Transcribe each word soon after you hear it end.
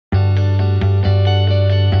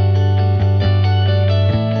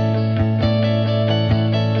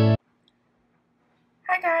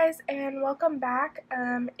guys, and welcome back.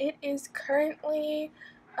 It is currently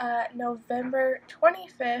November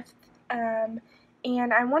 25th, and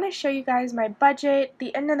I want to show you guys my budget.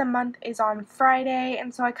 The end of the month is on Friday,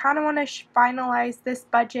 and so I kind of want to finalize this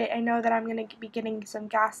budget. I know that I'm going to be getting some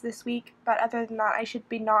gas this week, but other than that, I should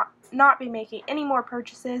be not be making any more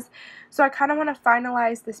purchases. So I kind of want to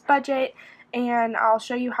finalize this budget, and I'll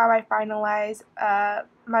show you how I finalize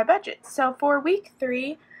my budget. So for week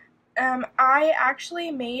 3, I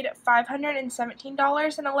actually made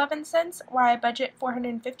 $517.11 while I budget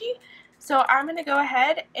 $450. So I'm going to go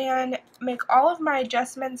ahead and make all of my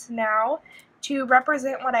adjustments now to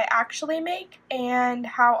represent what I actually make and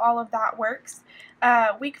how all of that works.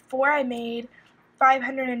 Week 4 I made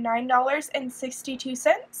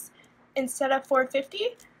 $509.62 instead of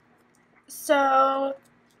 $450. So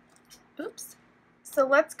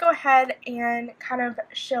let's go ahead and kind of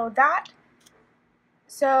show that.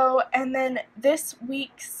 So, and then this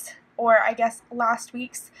week's, or I guess last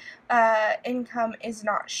week's, income is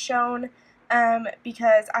not shown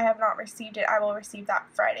because I have not received it. I will receive that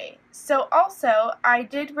Friday. So also, I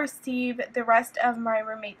did receive the rest of my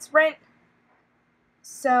roommate's rent.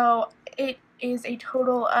 So it is a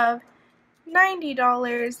total of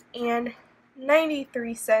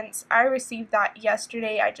 $90.93. I received that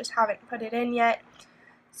yesterday. I just haven't put it in yet.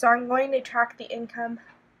 So I'm going to track the income.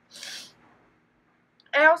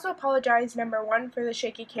 I also apologize, number one, for the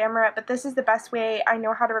shaky camera, but this is the best way I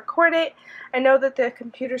know how to record it. I know that the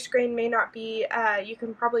computer screen may not be, you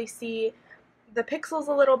can probably see the pixels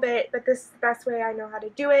a little bit, but this is the best way I know how to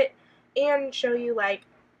do it and show you like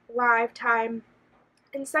live time.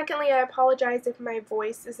 And secondly, I apologize if my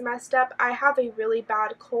voice is messed up. I have a really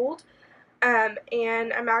bad cold, and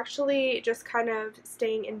I'm actually just kind of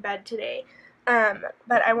staying in bed today.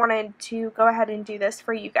 But I wanted to go ahead and do this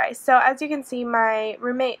for you guys. So as you can see, my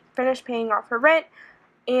roommate finished paying off her rent,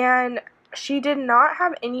 and she did not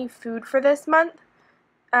have any food for this month.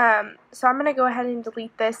 So I'm going to go ahead and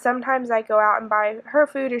delete this. Sometimes I go out and buy her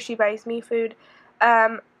food or she buys me food.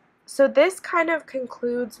 So this kind of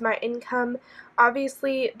concludes my income.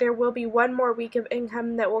 Obviously, there will be one more week of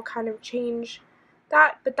income that will kind of change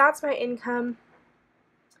that, but that's my income.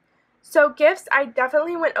 So gifts, I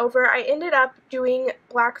definitely went over. I ended up doing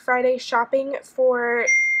Black Friday shopping for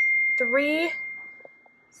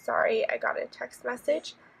sorry, I got a text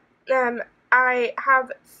message. I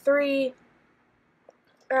have 3,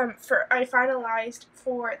 I finalized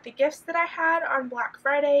for the gifts that I had on Black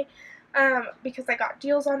Friday, because I got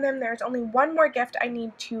deals on them. There's only one more gift I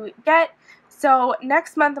need to get. So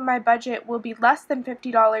next month my budget will be less than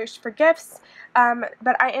 $50 for gifts,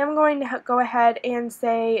 but I am going to go ahead and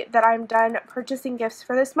say that I'm done purchasing gifts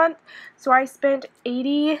for this month. So I spent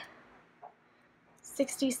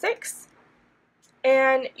 $80.66,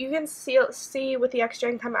 and you can see with the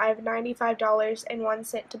extra income I have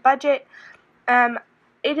 $95.01 to budget.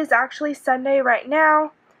 It is actually Sunday right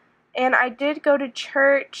now, and I did go to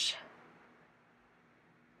church.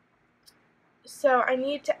 So I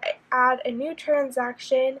need to add a new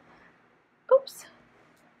transaction. Oops.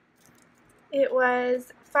 It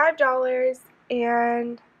was $5,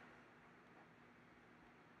 and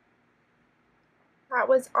that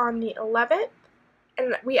was on the 11th.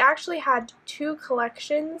 And we actually had 2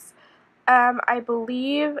 collections, I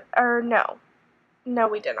believe, or no,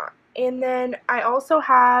 we did not. And then I also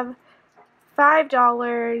have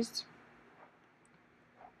 $5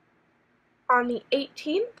 on the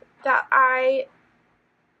 18th that I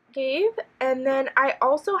gave, and then I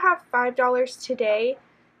also have $5 today.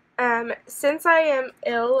 Since I am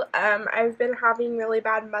ill, I've been having really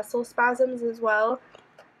bad muscle spasms as well.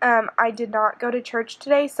 I did not go to church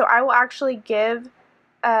today, so I will actually give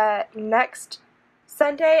next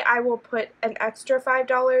Sunday. I will put an extra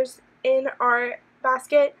 $5 in our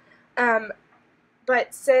basket,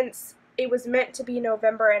 but since it was meant to be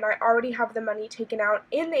November and I already have the money taken out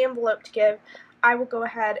in the envelope to give, I will go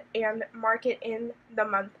ahead and mark it in the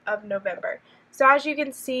month of November. So as you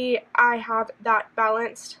can see, I have that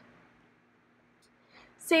balanced.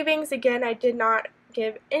 Savings, again, I did not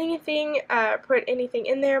give anything, put anything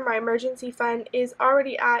in there. My emergency fund is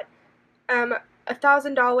already at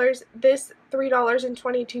 $1,000. This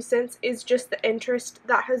 $3.22 is just the interest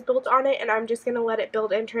that has built on it, and I'm just going to let it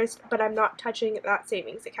build interest, but I'm not touching that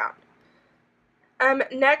savings account.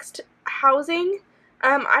 Next, housing.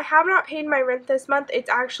 I have not paid my rent this month. It's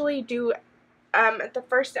actually due at the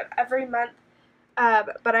first of every month,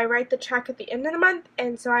 but I write the check at the end of the month,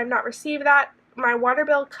 and so I've not received that. My water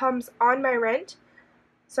bill comes on my rent,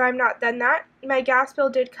 so I've not done that. My gas bill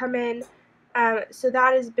did come in, so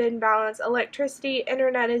that has been balanced. Electricity,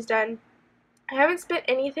 internet is done. I haven't spent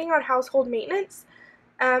anything on household maintenance,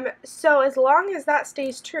 So as long as that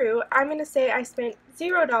stays true, I'm going to say I spent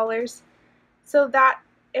 $0. So that,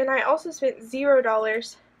 and I also spent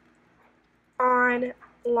 $0 on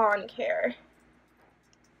lawn care.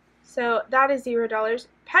 So that is $0.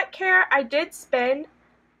 Pet care, I did spend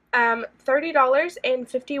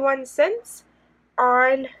 $30.51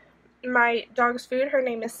 on my dog's food. Her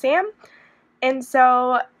name is Sam. And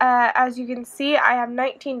so, as you can see, I have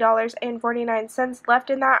 $19.49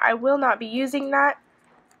 left in that. I will not be using that.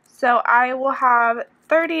 So I will have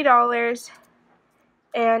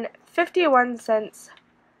 $30.51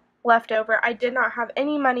 left over. I did not have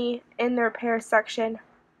any money in the repair section.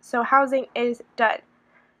 So housing is done.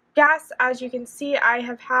 Gas, as you can see, I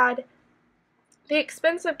have had the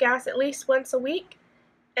expense of gas at least once a week.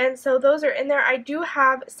 And so those are in there. I do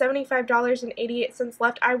have $75.88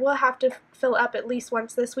 left. I will have to fill up at least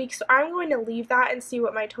once this week, so I'm going to leave that and see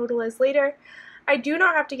what my total is later. I do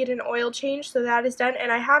not have to get an oil change, so that is done,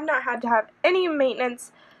 and I have not had to have any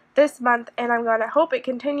maintenance this month, and I'm going to hope it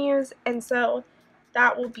continues, and so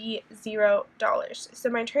that will be $0. So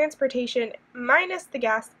my transportation minus the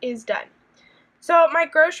gas is done. So my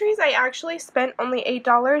groceries, I actually spent only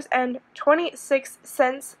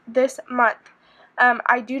 $8.26 this month.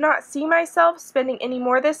 I do not see myself spending any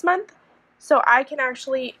more this month, so I can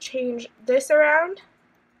actually change this around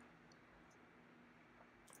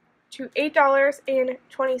to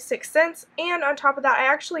 $8.26, and on top of that, I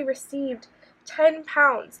actually received 10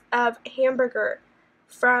 pounds of hamburger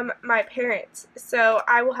from my parents, so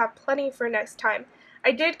I will have plenty for next time.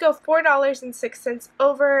 I did go $4.06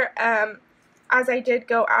 over, as I did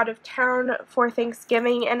go out of town for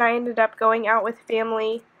Thanksgiving, and I ended up going out with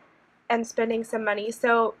family and spending some money.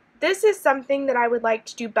 So this is something that I would like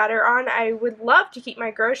to do better on. I would love to keep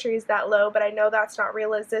my groceries that low, but I know that's not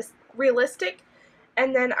realistic.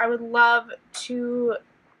 And then I would love to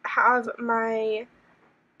have my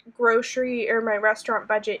grocery or my restaurant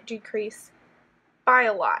budget decrease by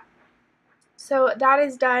a lot. So that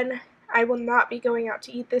is done. I will not be going out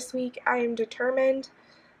to eat this week. I am determined.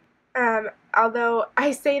 Although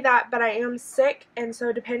I say that, but I am sick, and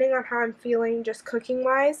so depending on how I'm feeling just cooking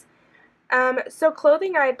wise. So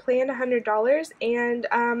clothing, I had planned $100, and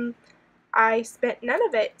I spent none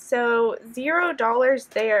of it, so $0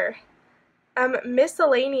 there.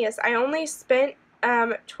 Miscellaneous, I only spent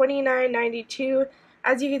 $29.92.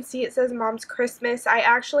 As you can see, it says Mom's Christmas. I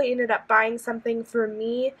actually ended up buying something for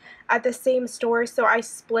me at the same store, so I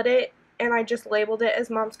split it, and I just labeled it as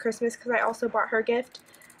Mom's Christmas because I also bought her gift.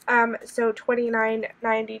 So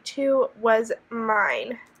 $29.92 was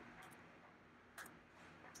mine.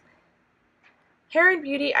 Hair and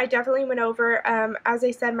beauty, I definitely went over. As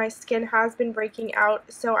I said, my skin has been breaking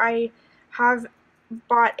out, so I have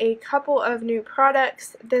bought a couple of new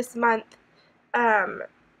products this month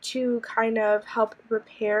to kind of help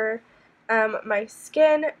repair my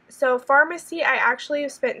skin. So pharmacy, I actually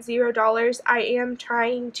have spent $0. I am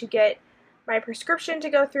trying to get my prescription to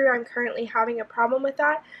go through. I'm currently having a problem with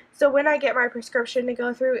that. So when I get my prescription to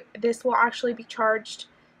go through, this will actually be charged.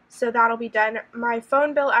 So that'll be done. My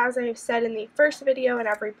phone bill, as I have said in the first video and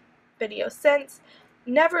every video since,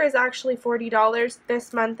 never is actually $40.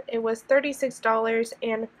 This month it was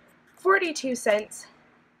 $36.42.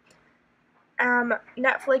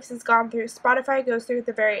 Netflix has gone through. Spotify goes through at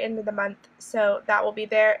the very end of the month, so that will be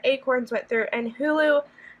there. Acorns went through, and Hulu,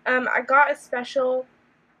 I got a special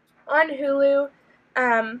on Hulu.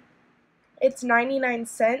 It's 99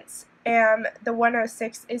 cents. And the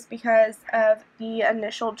 106 is because of the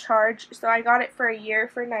initial charge. So I got it for a year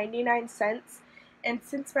for 99 cents. And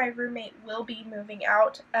since my roommate will be moving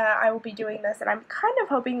out, I will be doing this. And I'm kind of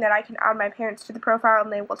hoping that I can add my parents to the profile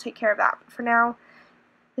and they will take care of that. But for now,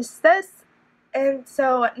 this is this. And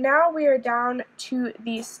so now we are down to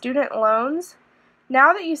the student loans.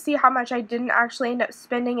 Now that you see how much I didn't actually end up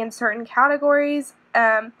spending in certain categories,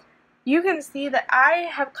 you can see that I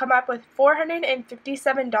have come up with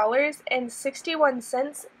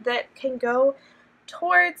 $457.61 that can go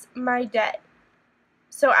towards my debt.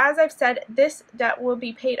 So as I've said, this debt will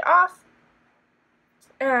be paid off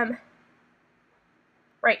right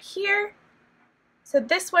here. So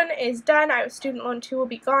this one is done. Student loan 2 will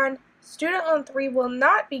be gone. Student loan 3 will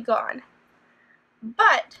not be gone.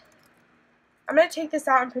 But I'm going to take this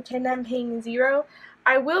out and pretend I'm paying $0.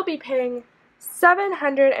 I will be paying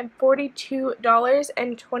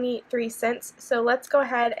 $742.23. So let's go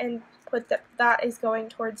ahead and put that is going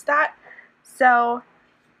towards that. So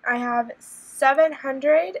I have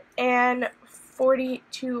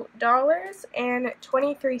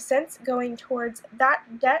 $742.23 going towards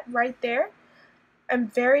that debt right there. I'm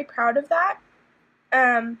very proud of that.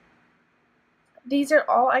 these are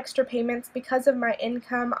all extra payments because of my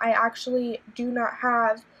income. I actually do not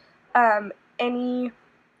have any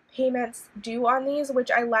payments due on these,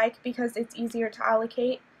 which I like because it's easier to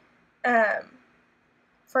allocate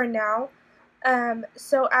for now.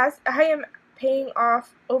 So as I am paying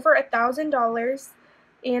off over $1,000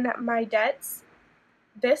 in my debts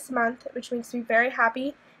this month, which makes me very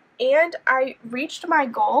happy, and I reached my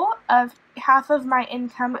goal of half of my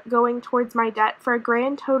income going towards my debt for a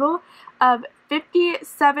grand total of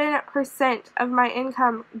 57% of my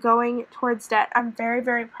income going towards debt. I'm very,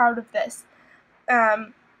 very proud of this.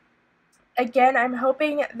 Again, I'm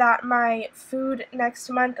hoping that my food next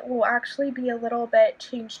month will actually be a little bit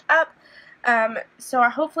changed up. So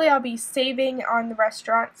hopefully I'll be saving on the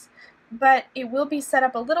restaurants, but it will be set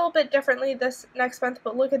up a little bit differently this next month.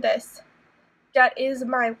 But look at this. That is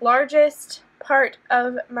my largest part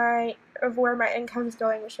of where my income is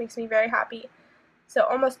going, which makes me very happy. So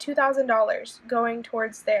almost $2,000 going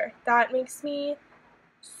towards there. That makes me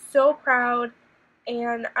so proud,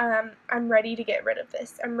 and I'm ready to get rid of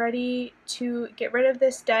this. I'm ready to get rid of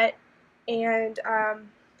this debt, and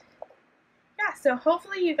yeah, so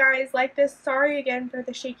hopefully you guys like this. Sorry again for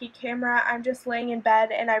the shaky camera. I'm just laying in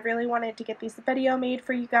bed, and I really wanted to get this video made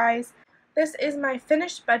for you guys. This is my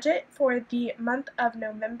finished budget for the month of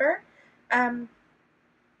November,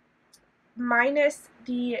 minus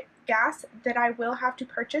the gas that I will have to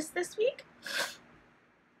purchase this week.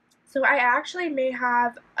 So I actually may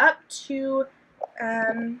have up to,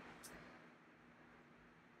 I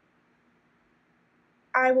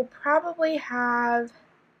will probably have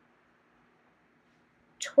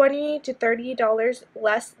 $20 to $30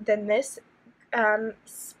 less than this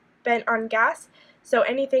spent on gas. So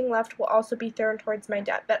anything left will also be thrown towards my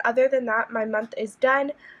debt. But other than that, my month is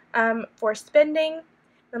done for spending,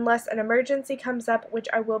 unless an emergency comes up, which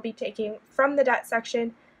I will be taking from the debt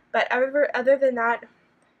section. But other than that,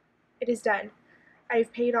 it is done.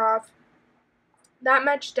 I've paid off that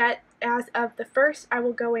much debt. As of the 1st, I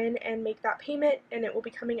will go in and make that payment, and it will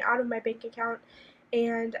be coming out of my bank account.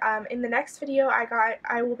 And in the next video,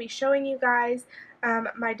 I will be showing you guys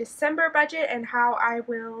my December budget and how I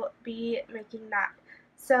will be making that.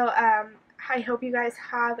 So I hope you guys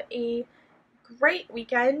have a great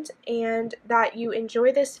weekend, and that you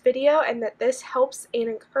enjoy this video, and that this helps and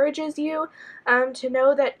encourages you to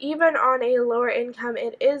know that even on a lower income,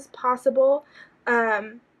 it is possible.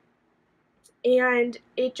 And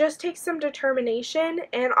it just takes some determination,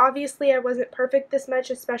 and obviously I wasn't perfect this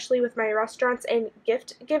much, especially with my restaurants and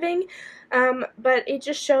gift giving, but it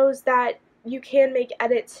just shows that you can make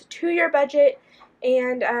edits to your budget,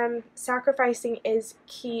 and sacrificing is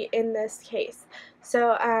key in this case.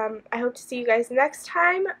 So I hope to see you guys next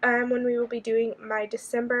time when we will be doing my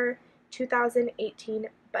December 2018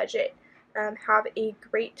 budget. Have a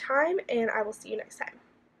great time, and I will see you next time.